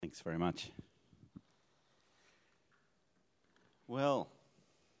Thanks very much. Well,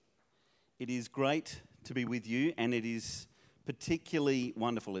 it is great to be with you, and it is particularly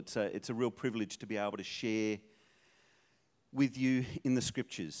wonderful. It's a real privilege to be able to share with you in the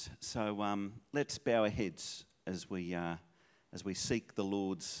Scriptures. So let's bow our heads as we seek the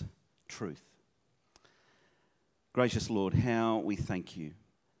Lord's truth. Gracious Lord, how we thank you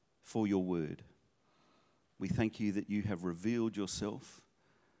for your word. We thank you that you have revealed yourself.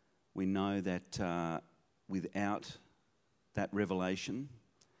 We know that without that revelation,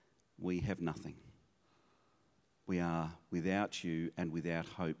 we have nothing. We are without you and without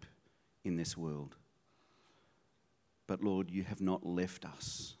hope in this world. But Lord, you have not left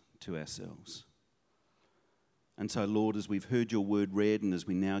us to ourselves. And so, Lord, as we've heard your word read and as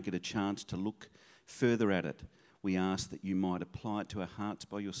we now get a chance to look further at it, we ask that you might apply it to our hearts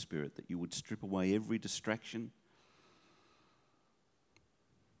by your Spirit, that you would strip away every distraction,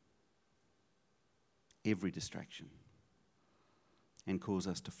 and cause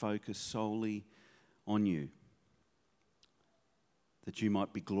us to focus solely on you, that you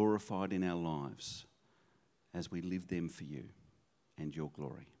might be glorified in our lives as we live them for you and your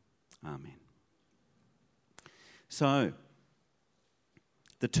glory. Amen. So,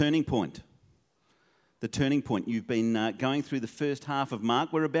 the turning point. The turning point. You've been going through the first half of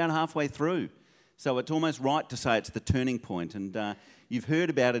Mark. We're about halfway through. So it's almost right to say it's the turning point. And you've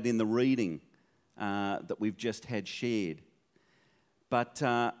heard about it in the reading that we've just had shared. But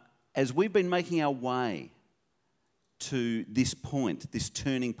as we've been making our way to this point, this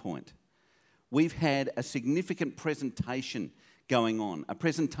turning point, we've had a significant presentation going on. A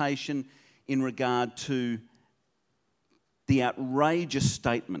presentation in regard to the outrageous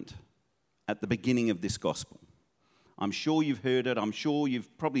statement at the beginning of this gospel. I'm sure you've heard it. I'm sure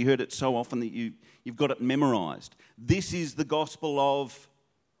you've probably heard it so often that you've got it memorized. This is the gospel of...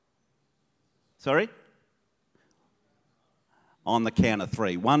 Sorry? On the count of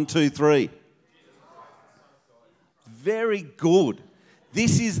three. 1, 2, 3. Very good.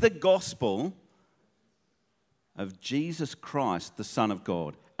 This is the gospel of Jesus Christ, the Son of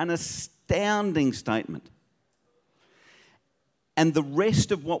God. An astounding statement. And the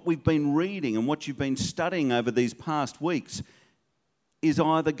rest of what we've been reading and what you've been studying over these past weeks is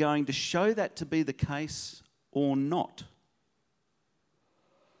either going to show that to be the case or not.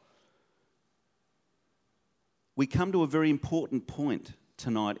 We come to a very important point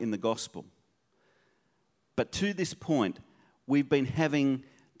tonight in the gospel. But to this point, we've been having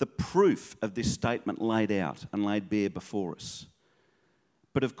the proof of this statement laid out and laid bare before us.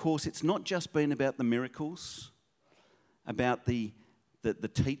 But of course, it's not just been about the miracles, about the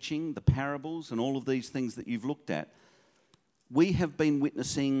teaching, the parables, and all of these things that you've looked at. We have been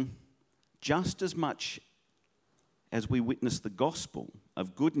witnessing just as much as we witness the gospel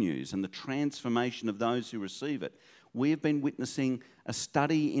of good news and the transformation of those who receive it. We have been witnessing a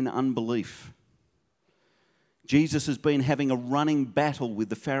study in unbelief. Jesus has been having a running battle with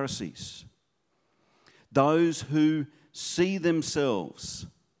the Pharisees, those who see themselves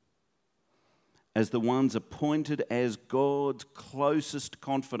as the ones appointed as God's closest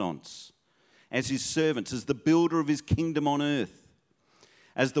confidants, as his servants, as the builder of his kingdom on earth,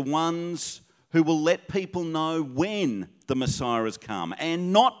 as the ones who will let people know when the Messiah has come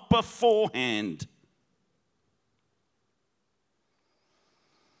and not beforehand.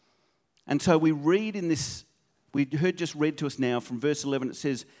 And so we read in this, we heard just read to us now from verse 11, it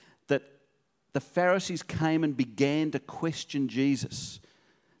says that the Pharisees came and began to question Jesus.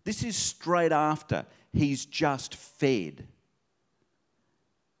 This is straight after he's just fed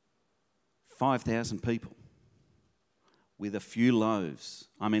 5,000 people with a few loaves.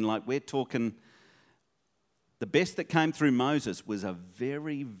 I mean, like we're talking, the best that came through Moses was a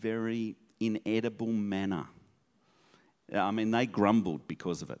very, very inedible manna. I mean, they grumbled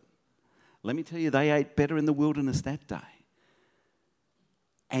because of it. Let me tell you, they ate better in the wilderness that day.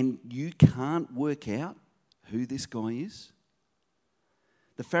 And you can't work out who this guy is.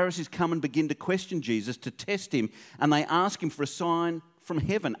 The Pharisees come and begin to question Jesus, to test him, and they ask him for a sign from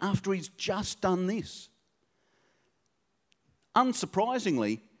heaven after he's just done this.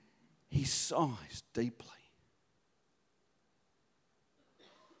 Unsurprisingly, he sighs deeply.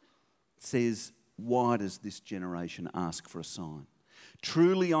 It says, "Why does this generation ask for a sign?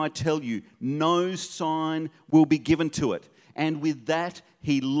 Truly I tell you, no sign will be given to it." And with that,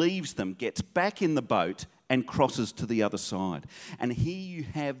 he leaves them, gets back in the boat, and crosses to the other side. And here you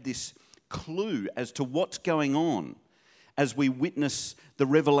have this clue as to what's going on as we witness the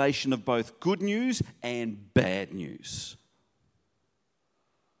revelation of both good news and bad news.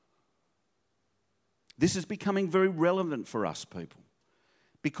 This is becoming very relevant for us people,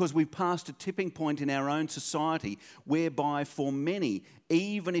 Because we've passed a tipping point in our own society whereby for many,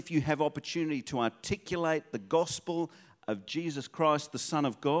 even if you have opportunity to articulate the gospel of Jesus Christ, the Son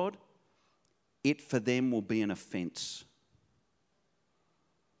of God, it for them will be an offence.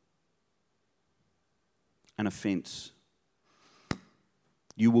 An offence.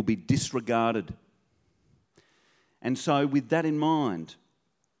 You will be disregarded. And so with that in mind,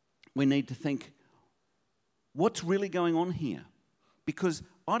 we need to think, what's really going on here? Because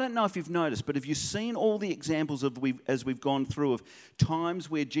I don't know if you've noticed, but have you seen all the examples as we've gone through of times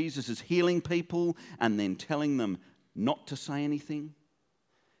where Jesus is healing people and then telling them not to say anything?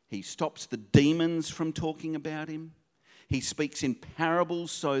 He stops the demons from talking about him. He speaks in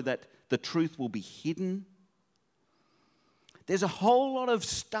parables so that the truth will be hidden. There's a whole lot of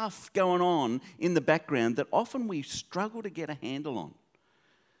stuff going on in the background that often we struggle to get a handle on.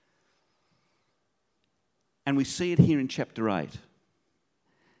 And we see it here in chapter 8.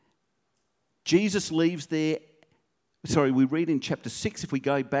 Jesus leaves there. We read in chapter 6, if we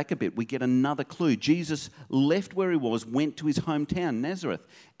go back a bit, we get another clue. Jesus left where he was, went to his hometown, Nazareth,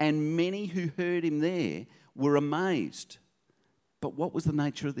 and many who heard him there were amazed. But what was the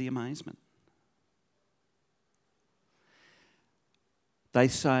nature of the amazement? They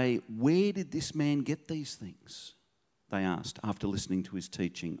say, "Where did this man get these things?" they asked after listening to his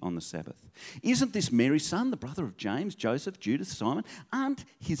teaching on the Sabbath. "Isn't this Mary's son, the brother of James, Joseph, Judas, Simon? Aren't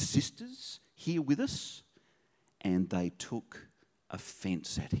his sisters here with us?" And they took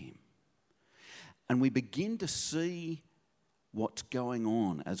offence at him. And we begin to see what's going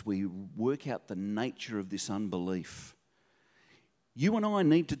on as we work out the nature of this unbelief. You and I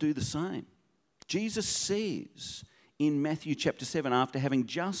need to do the same. Jesus says in Matthew chapter 7, after having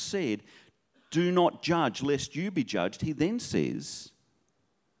just said, "Do not judge lest you be judged," he then says,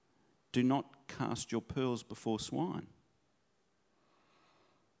 "Do not cast your pearls before swine."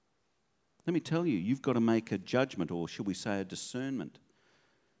 Let me tell you, you've got to make a judgment, or should we say a discernment,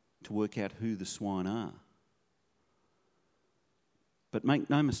 to work out who the swine are. But make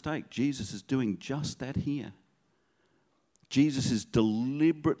no mistake, Jesus is doing just that here. Jesus is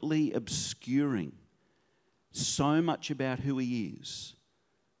deliberately obscuring so much about who he is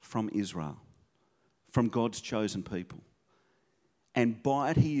from Israel, from God's chosen people. And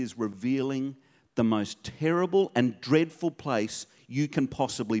by it, he is revealing the most terrible and dreadful place you can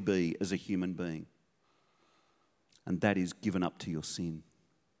possibly be as a human being. And that is given up to your sin.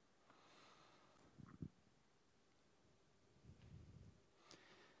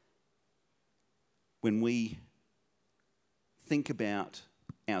 When we think about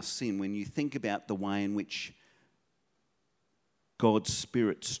our sin, when you think about the way in which God's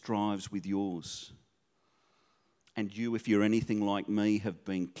Spirit strives with yours, and you, if you're anything like me, have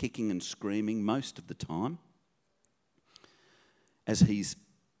been kicking and screaming most of the time as he's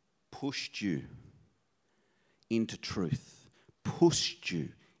pushed you into truth, pushed you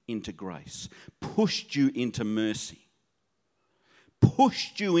into grace, pushed you into mercy,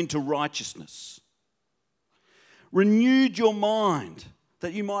 pushed you into righteousness, renewed your mind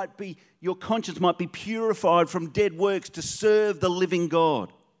that your conscience might be purified from dead works to serve the living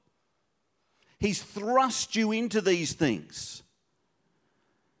God. He's thrust you into these things.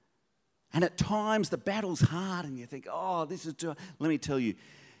 And at times the battle's hard and you think, this is too... Let me tell you,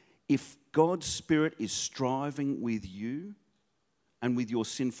 if God's Spirit is striving with you and with your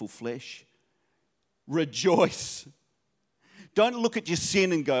sinful flesh, rejoice. Don't look at your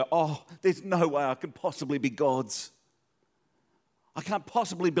sin and go, there's no way I could possibly be God's. I can't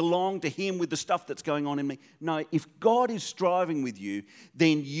possibly belong to him with the stuff that's going on in me. No, if God is striving with you,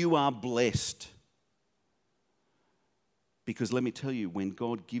 then you are blessed. Because let me tell you, when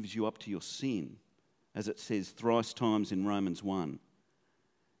God gives you up to your sin, as it says thrice times in Romans 1,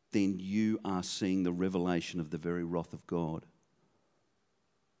 then you are seeing the revelation of the very wrath of God.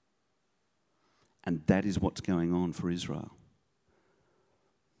 And that is what's going on for Israel.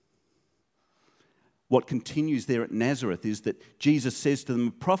 What continues there at Nazareth is that Jesus says to them,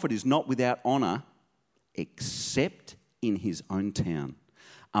 a prophet is not without honour except in his own town,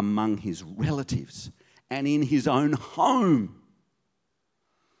 among his relatives, and in his own home.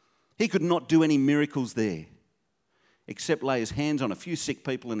 He could not do any miracles there except lay his hands on a few sick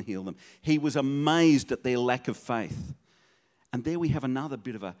people and heal them. He was amazed at their lack of faith. And there we have another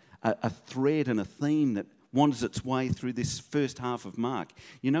bit of a thread and a theme that wanders its way through this first half of Mark.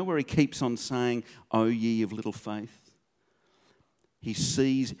 You know where he keeps on saying, "O ye of little faith"? He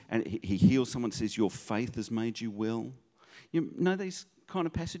sees and he heals someone, says, "Your faith has made you well." You know these kind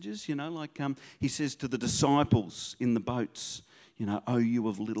of passages, like he says to the disciples in the boats, "O you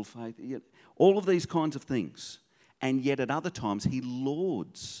of little faith." All of these kinds of things. And yet at other times he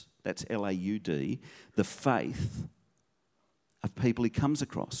lauds, that's L-A-U-D, the faith of people he comes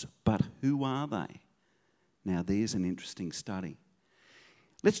across. But who are they? Now there's an interesting study.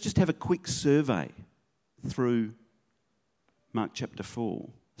 Let's just have a quick survey through Mark chapter 4.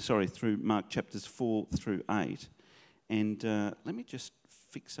 Through Mark chapters 4 through 8. And let me just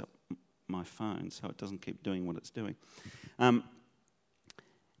fix up my phone so it doesn't keep doing what it's doing.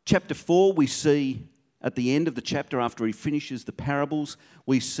 Chapter 4, we see at the end of the chapter, after he finishes the parables,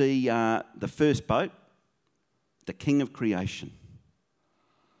 we see the first boat, the king of creation.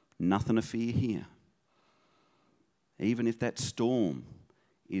 Nothing to fear here. Even if that storm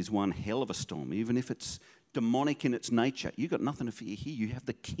is one hell of a storm, even if it's demonic in its nature, you've got nothing to fear here. You have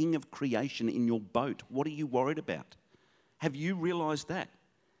the king of creation in your boat. What are you worried about? Have you realised that?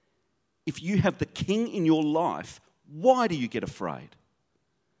 If you have the king in your life, why do you get afraid?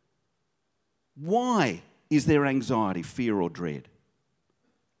 Why is there anxiety, fear or dread?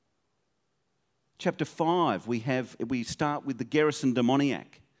 Chapter 5, we start with the Gerasene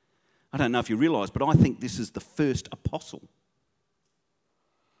demoniac. I don't know if you realise, but I think this is the first apostle.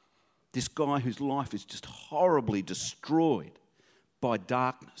 This guy whose life is just horribly destroyed by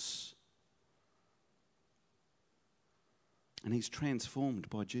darkness. And he's transformed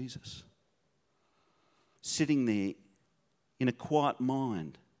by Jesus. Sitting there in a quiet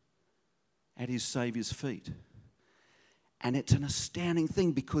mind at his Saviour's feet. And it's an astounding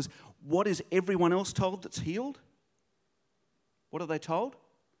thing, because what is everyone else told that's healed? What are they told?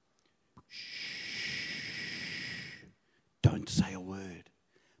 Shh. Don't say a word.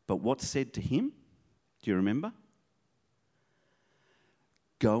 But what's said to him? Do you remember?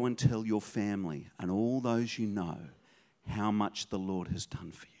 Go and tell your family and all those you know how much the Lord has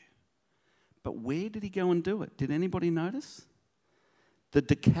done for you. But where did he go and do it? Did anybody notice? The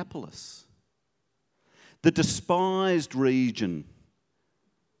Decapolis. The despised region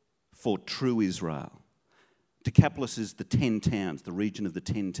for true Israel. Decapolis is the 10 towns, the region of the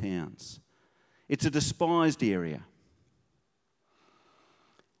 10 towns. It's a despised area.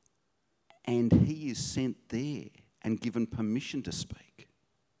 And he is sent there and given permission to speak.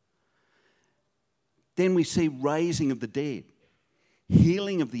 Then we see raising of the dead,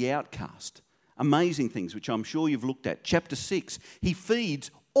 healing of the outcast, amazing things which I'm sure you've looked at. Chapter 6, he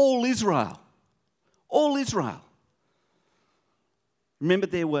feeds all Israel. All Israel. Remember,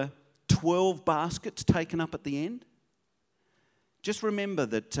 there were 12 baskets taken up at the end? Just remember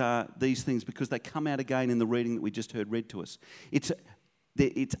that these things, because they come out again in the reading that we just heard read to us.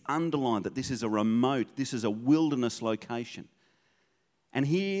 It's underlined that this is a remote, this is a wilderness location. And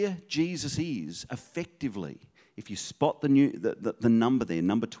here Jesus is effectively, if you spot the number there,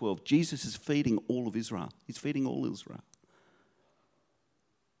 number 12, Jesus is feeding all of Israel. He's feeding all Israel.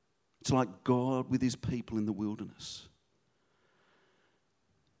 It's like God with his people in the wilderness.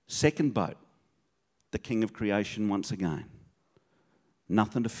 Second boat, the king of creation once again.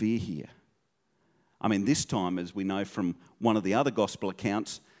 Nothing to fear here. I mean, this time, as we know from one of the other gospel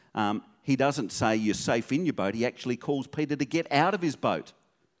accounts, he doesn't say you're safe in your boat. He actually calls Peter to get out of his boat.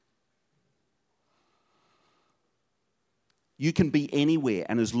 You can be anywhere,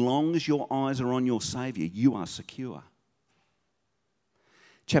 and as long as your eyes are on your Saviour, you are secure.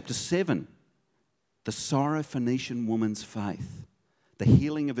 Chapter 7, the Syrophoenician woman's faith, the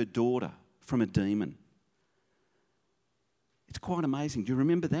healing of her daughter from a demon. It's quite amazing. Do you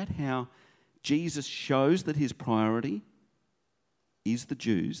remember that? How Jesus shows that his priority is the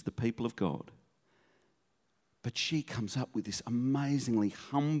Jews, the people of God. But she comes up with this amazingly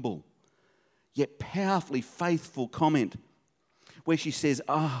humble, yet powerfully faithful comment where she says,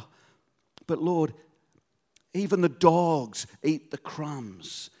 but Lord, even the dogs eat the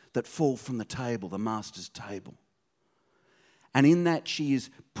crumbs that fall from the table, the master's table. And in that she is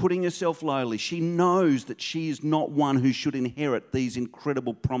putting herself lowly. She knows that she is not one who should inherit these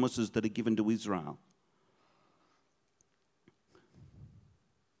incredible promises that are given to Israel.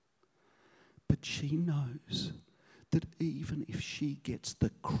 But she knows that even if she gets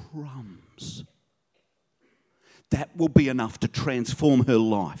the crumbs, that will be enough to transform her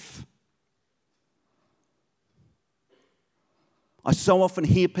life. I so often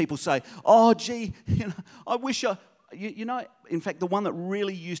hear people say, I wish I... in fact, the one that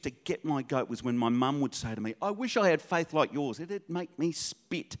really used to get my goat was when my mum would say to me, I wish I had faith like yours. It'd make me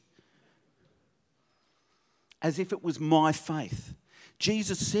spit. As if it was my faith.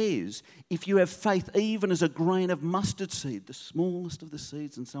 Jesus says, if you have faith even as a grain of mustard seed, the smallest of the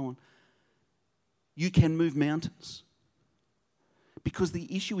seeds and so on, you can move mountains. Because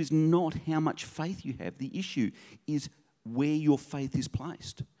the issue is not how much faith you have. The issue is where your faith is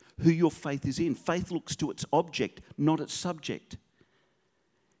placed. who your faith is in. Faith looks to its object, not its subject.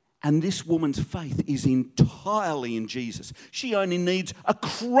 And this woman's faith is entirely in Jesus. She only needs a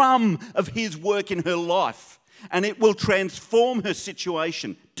crumb of his work in her life, and it will transform her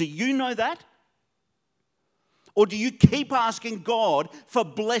situation. Do you know that? Or do you keep asking God for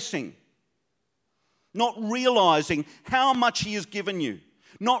blessing, not realizing how much he has given you,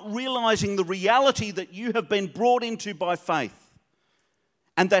 not realizing the reality that you have been brought into by faith,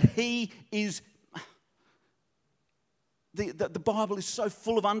 and that he is... The Bible is so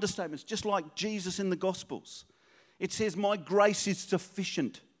full of understatements, just like Jesus in the Gospels. It says, my grace is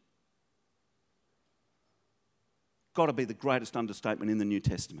sufficient. Got to be the greatest understatement in the New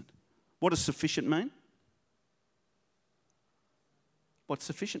Testament. What does sufficient mean? What's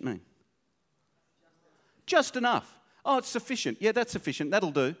sufficient mean? Just enough. Oh, it's sufficient. Yeah, that's sufficient.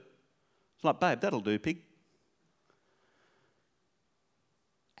 That'll do. It's like, babe, that'll do, pig.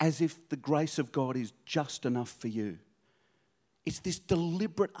 As if the grace of God is just enough for you. It's this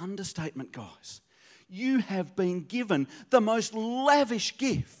deliberate understatement, guys. You have been given the most lavish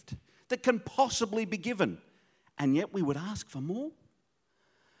gift that can possibly be given, and yet we would ask for more.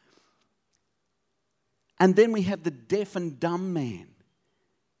 And then we have the deaf and dumb man,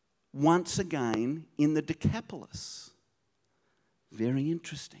 once again in the Decapolis. Very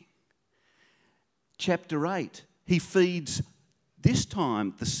interesting. Chapter 8, he feeds, this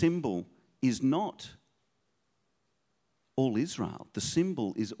time the symbol is not all Israel. The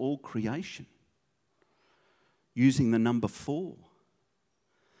symbol is all creation, using the number 4.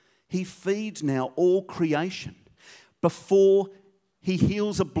 He feeds now all creation before he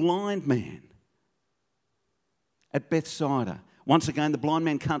heals a blind man at Bethsaida. Once again, the blind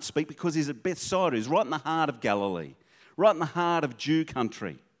man can't speak because he's at Bethsaida. He's right in the heart of Galilee, right in the heart of Jew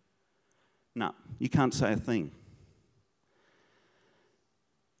country. No, you can't say a thing.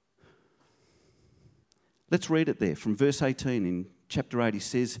 Let's read it there from verse 18 in chapter 8. He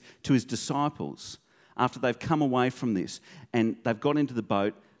says to his disciples, after they've come away from this and they've got into the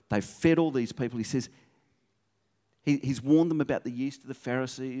boat, they've fed all these people, he says, he's warned them about the yeast of the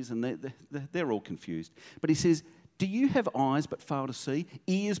Pharisees, and they're all confused. But he says, do you have eyes but fail to see,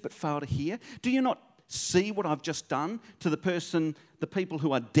 ears but fail to hear? Do you not see what I've just done to the people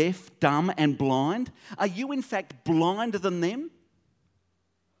who are deaf, dumb and blind? Are you in fact blinder than them?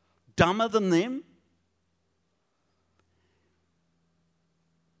 Dumber than them?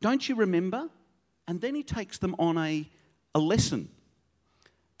 Don't you remember? And then he takes them on a lesson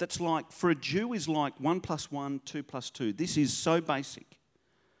that's like, for a Jew is like 1 + 1, 2 + 2. This is so basic.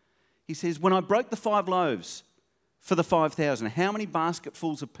 He says, when I broke the 5 loaves for the 5,000, how many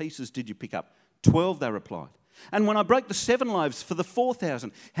basketfuls of pieces did you pick up? 12, they replied. And when I broke the 7 loaves for the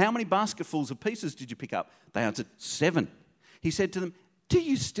 4,000, how many basketfuls of pieces did you pick up? They answered, 7. He said to them, do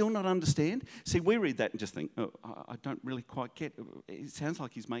you still not understand? See, we read that and just think, oh, I don't really quite get it. It sounds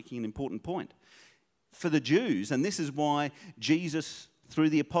like he's making an important point. For the Jews, and this is why Jesus, through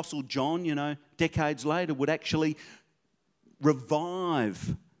the Apostle John, decades later, would actually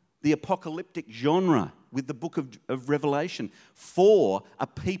revive the apocalyptic genre with the book of Revelation for a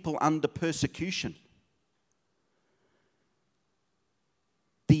people under persecution.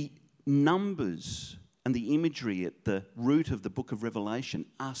 The numbers and the imagery at the root of the book of Revelation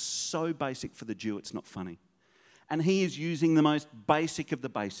are so basic for the Jew, it's not funny. And he is using the most basic of the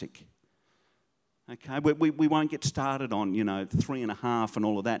basic. Okay, we won't get started on, 3.5 and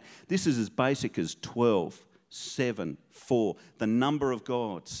all of that. This is as basic as 12, 7, 4. The number of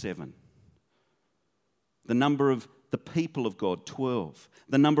God, 7. The number of the people of God, 12.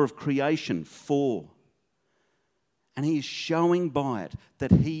 The number of creation, 4. And he is showing by it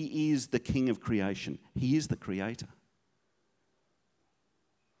that he is the king of creation. He is the creator.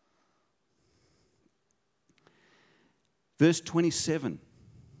 Verse 27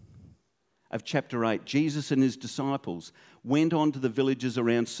 of chapter 8, Jesus and his disciples went on to the villages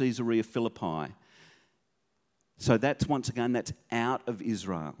around Caesarea Philippi. So that's, once again, that's out of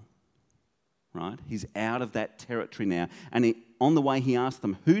Israel, right? He's out of that territory now. And on the way, he asked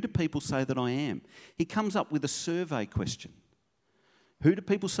them, who do people say that I am? He comes up with a survey question. Who do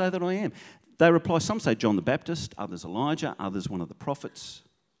people say that I am? They reply, some say John the Baptist, others Elijah, others one of the prophets.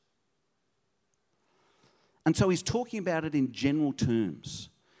 And so he's talking about it in general terms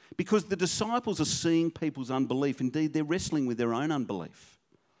because the disciples are seeing people's unbelief. Indeed, they're wrestling with their own unbelief.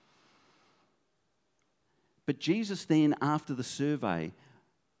 But Jesus then, after the survey,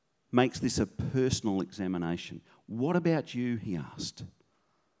 makes this a personal examination. What about you, he asked.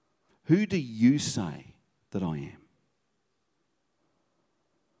 Who do you say that I am?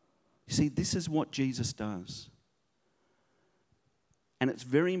 You see, this is what Jesus does. And it's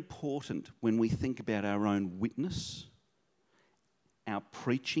very important when we think about our own witness, our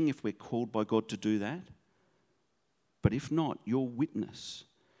preaching, if we're called by God to do that. But if not, your witness.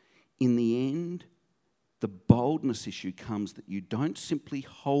 In the end, the boldness issue comes that you don't simply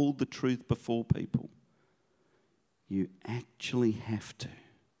hold the truth before people. You actually have to.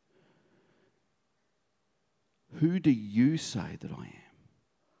 Who do you say that I am?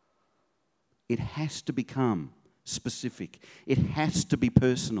 It has to become specific. It has to be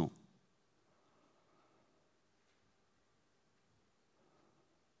personal.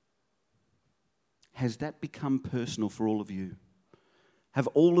 Has that become personal for all of you? Have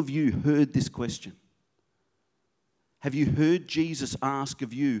all of you heard this question? Have you heard Jesus ask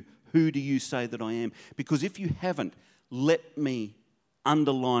of you, who do you say that I am? Because if you haven't, let me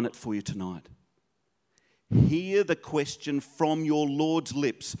underline it for you tonight. Hear the question from your Lord's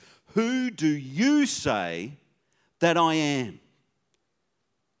lips. Who do you say that I am?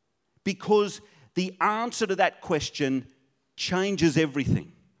 Because the answer to that question changes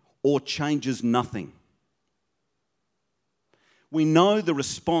everything or changes nothing. We know the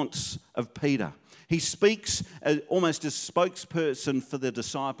response of Peter. He speaks almost as spokesperson for the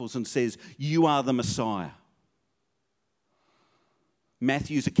disciples and says, "You are the Messiah."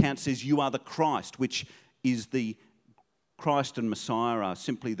 Matthew's account says, "You are the Christ," which is the Christ and Messiah are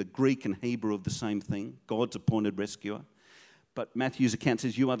simply the Greek and Hebrew of the same thing, God's appointed rescuer. But Matthew's account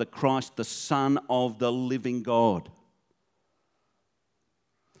says, "You are the Christ, the Son of the living God."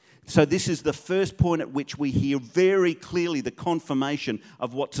 So this is the first point at which we hear very clearly the confirmation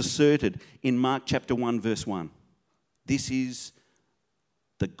of what's asserted in Mark chapter 1, verse 1. This is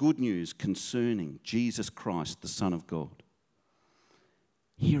the good news concerning Jesus Christ, the Son of God.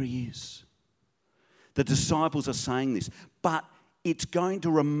 Here he is. The disciples are saying this, but it's going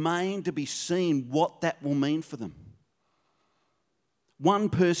to remain to be seen what that will mean for them. One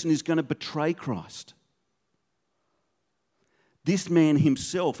person is going to betray Christ. This man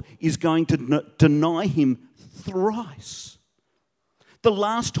himself is going to deny him thrice. The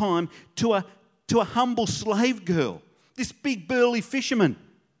last time to a humble slave girl, this big burly fisherman.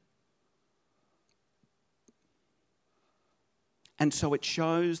 And so it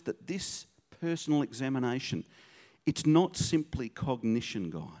shows that this personal examination, it's not simply cognition,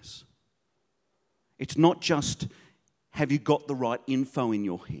 guys. It's not just, have you got the right info in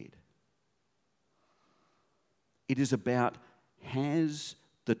your head? It is about, has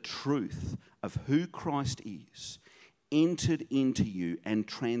the truth of who Christ is entered into you and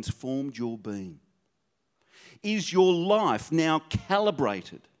transformed your being? Is your life now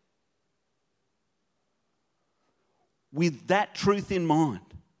calibrated with that truth in mind?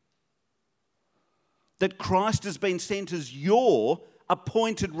 That Christ has been sent as your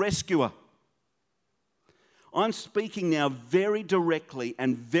appointed rescuer. I'm speaking now very directly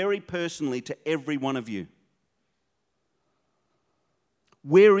and very personally to every one of you.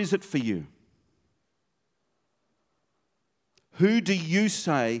 Where is it for you? Who do you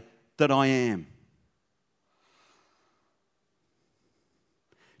say that I am?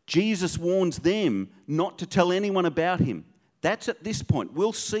 Jesus warns them not to tell anyone about him. That's at this point.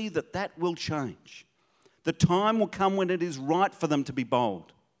 We'll see that that will change. The time will come when it is right for them to be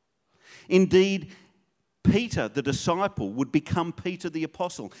bold. Indeed, Peter, the disciple, would become Peter the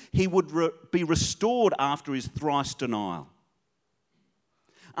apostle. He would be restored after his thrice denial.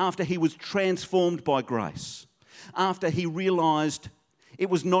 After he was transformed by grace. After he realised it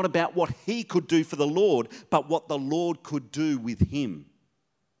was not about what he could do for the Lord, but what the Lord could do with him.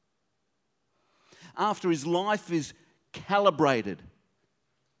 After his life is calibrated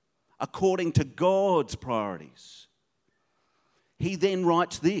according to God's priorities, he then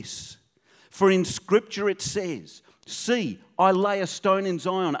writes this. For in Scripture it says, "See, I lay a stone in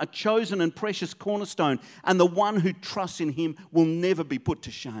Zion, a chosen and precious cornerstone, and the one who trusts in him will never be put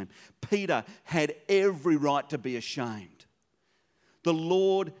to shame." Peter had every right to be ashamed. The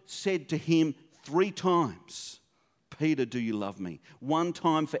Lord said to him 3 times, "Peter, do you love me?" 1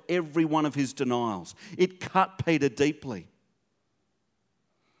 time for every one of his denials. It cut Peter deeply.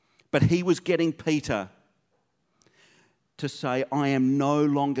 But he was getting Peter to say, I am no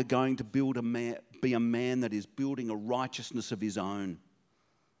longer going to be a man that is building a righteousness of his own.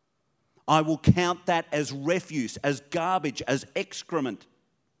 I will count that as refuse, as garbage, as excrement,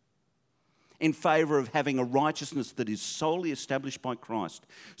 in favour of having a righteousness that is solely established by Christ.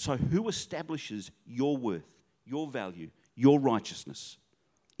 So who establishes your worth, your value, your righteousness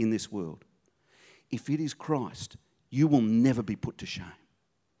in this world? If it is Christ, you will never be put to shame.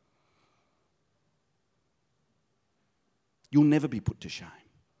 You'll never be put to shame,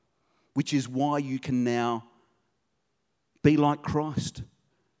 which is why you can now Be like Christ,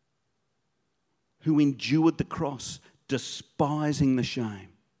 who endured the cross, despising the shame.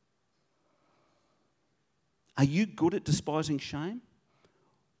 Are you good at despising shame?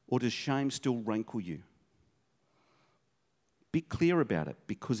 Or does shame still rankle you? Be clear about it,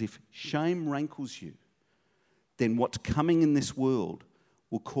 because if shame rankles you, then what's coming in this world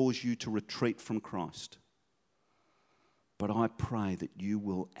will cause you to retreat from Christ. But I pray that you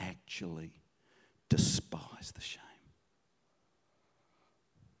will actually despise the shame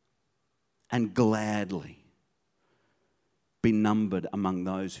and gladly be numbered among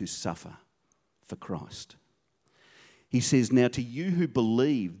those who suffer for Christ. He says, now to you who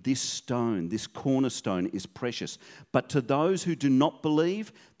believe, this stone, this cornerstone is precious. But to those who do not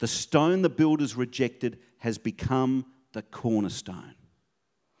believe, the stone the builders rejected has become the cornerstone.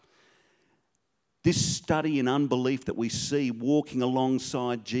 This study in unbelief that we see walking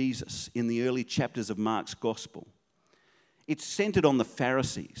alongside Jesus in the early chapters of Mark's Gospel, it's centered on the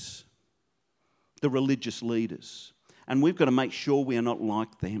Pharisees, the religious leaders. And we've got to make sure we are not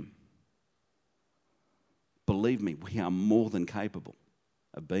like them. Believe me, we are more than capable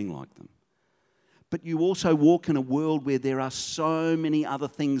of being like them. But you also walk in a world where there are so many other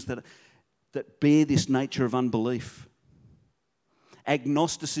things that bear this nature of unbelief.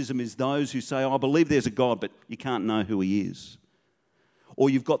 Agnosticism is those who say, I believe there's a God, but you can't know who he is. Or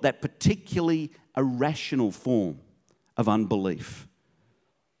you've got that particularly irrational form of unbelief,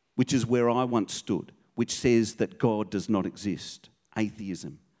 which is where I once stood, which says that God does not exist.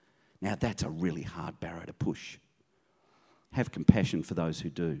 Atheism. Now that's a really hard barrier to push. Have compassion for those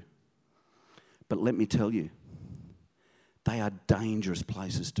who do. But let me tell you, they are dangerous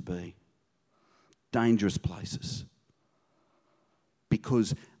places to be. Dangerous places.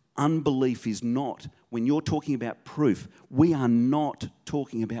 Because unbelief is not, when you're talking about proof, we are not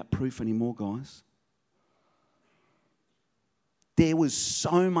talking about proof anymore, guys. There was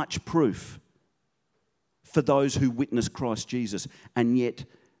so much proof for those who witnessed Christ Jesus, and yet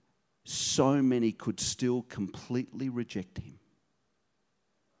so many could still completely reject him.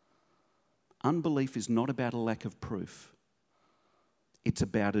 Unbelief is not about a lack of proof. It's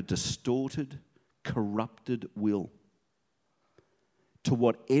about a distorted, corrupted will. To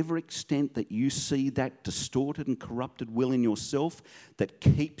whatever extent that you see that distorted and corrupted will in yourself that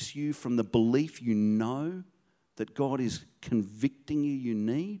keeps you from the belief you know that God is convicting you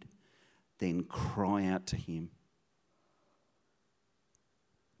need, then cry out to him.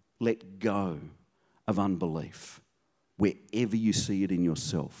 Let go of unbelief wherever you see it in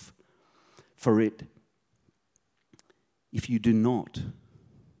yourself. For it, if you do not,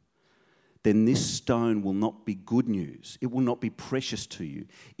 then this stone will not be good news. It will not be precious to you.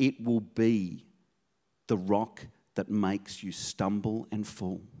 It will be the rock that makes you stumble and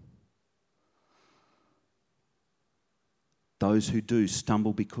fall. Those who do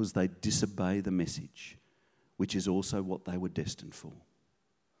stumble because they disobey the message, which is also what they were destined for.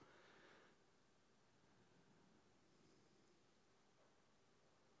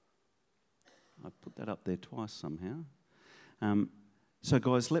 I put that up there twice somehow. So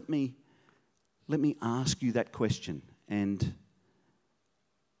guys, let me ask you that question and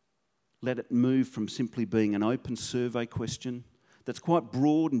let it move from simply being an open survey question that's quite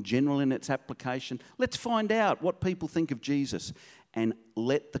broad and general in its application. Let's find out what people think of Jesus, and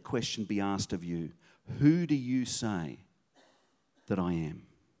let the question be asked of you. Who do you say that I am?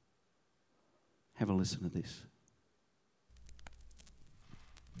 Have a listen to this.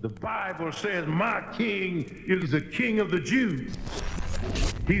 The Bible says, my king is the king of the Jews.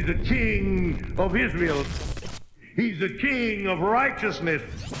 He's the king of Israel. He's the king of righteousness.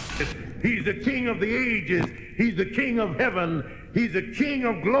 He's the king of the ages. He's the king of heaven. He's the king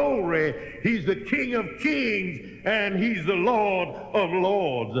of glory. He's the king of kings. And he's the Lord of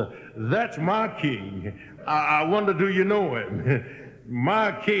lords. That's my king. I wonder, do you know him?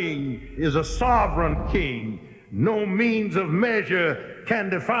 My king is a sovereign king. No means of measure can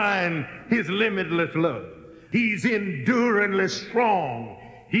define his limitless love. He's enduringly strong.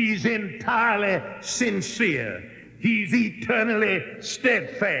 He's entirely sincere. He's eternally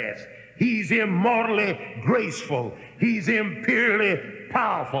steadfast. He's immortally graceful. He's imperially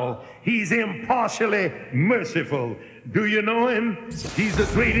powerful. He's impartially merciful. Do you know him? He's the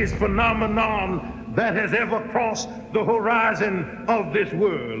greatest phenomenon that has ever crossed the horizon of this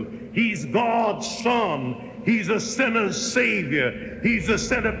world. He's God's Son. He's a sinner's Savior. He's the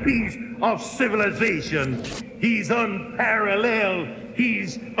centerpiece of civilization. He's unparalleled.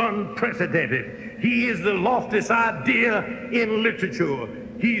 He's unprecedented. He is the loftiest idea in literature.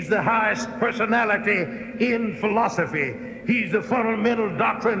 He's the highest personality in philosophy. He's the fundamental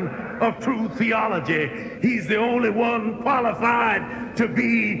doctrine of true theology. He's the only one qualified to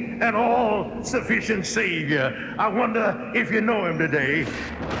be an all-sufficient Savior. I wonder if you know him today.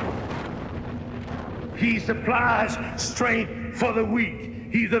 He supplies strength for the weak.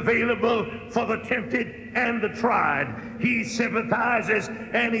 He's available for the tempted and the tried. He sympathizes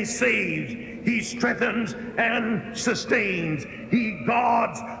and he saves. He strengthens and sustains. He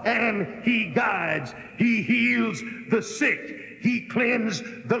guards and he guides. He heals the sick. He cleanses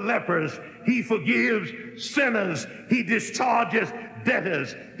the lepers. He forgives sinners. He discharges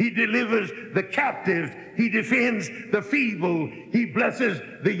debtors. He delivers the captives. He defends the feeble. He blesses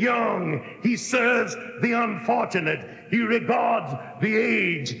the young. He serves the unfortunate. He regards the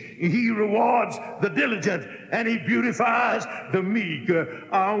aged. He rewards the diligent, and he beautifies the meek.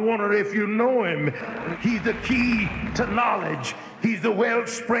 I wonder if you know him. He's the key to knowledge. He's the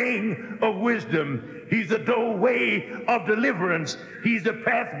wellspring of wisdom. He's the doorway of deliverance. He's the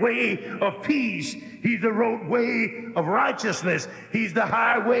pathway of peace. He's the roadway of righteousness. He's the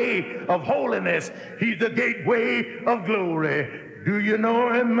highway of holiness. He's the gateway of glory. Do you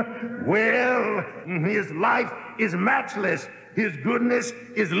know him? Well, his life is matchless. His goodness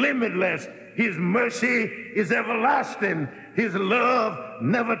is limitless. His mercy is everlasting. His love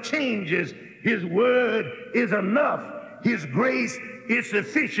never changes. His word is enough. His grace is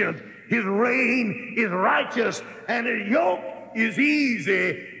sufficient. His reign is righteous, and his yoke is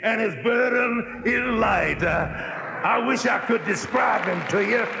easy, and his burden is light. I wish I could describe him to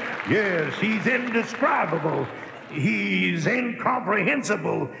you. Yes, he's indescribable. He's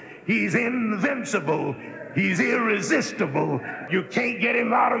incomprehensible. He's invincible. He's irresistible. You can't get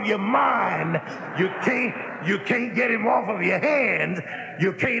him out of your mind. You can't get him off of your hands.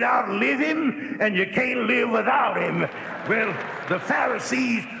 You can't outlive him, and you can't live without him. Well, the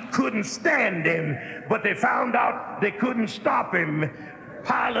Pharisees couldn't stand him, but they found out they couldn't stop him.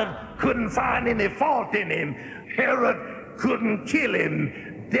 Pilate couldn't find any fault in him. Herod couldn't kill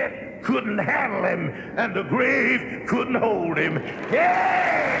him. Death couldn't handle him, and the grave couldn't hold him.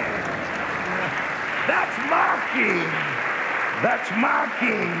 Yeah! That's my king. That's my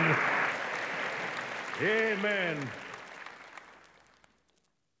king. Amen.